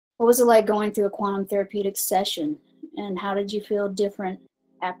What was it like going through a quantum therapeutic session, and how did you feel different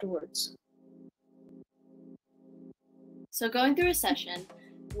afterwards? So going through a session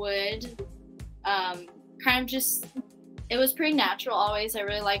would kind of just, it was pretty natural always. I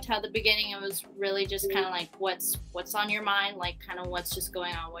really liked how the beginning, it was really just kind of like what's on your mind, like kind of what's just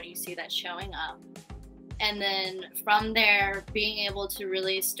going on, what do you see that's showing up. And then from there, being able to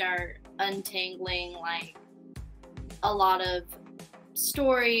really start untangling like a lot of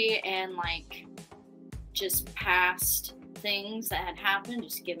story and like just past things that had happened,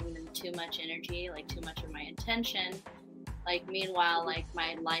 just giving them too much energy, like too much of my attention. Like meanwhile, like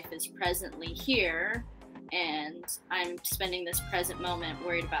my life is presently here and I'm spending this present moment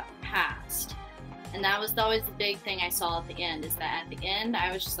worried about the past. And that was always the big thing I saw at the end, is that at the end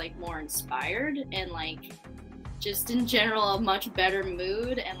I was just like more inspired and like just in general a much better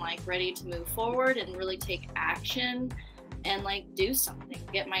mood and like ready to move forward and really take action and like do something,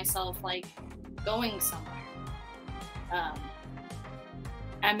 get myself like going somewhere.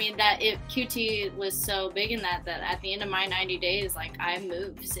 I mean, that QT was so big in that at the end of my 90 days, like I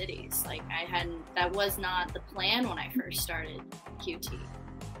moved cities. Like that was not the plan when I first started QT.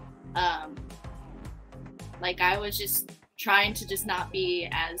 Like I was just trying to just not be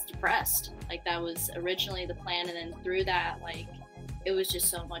as depressed. Like that was originally the plan. And then through that, like it was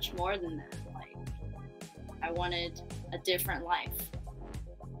just so much more than that. Like I wanted a different life.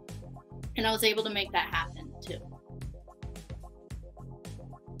 And I was able to make that happen too.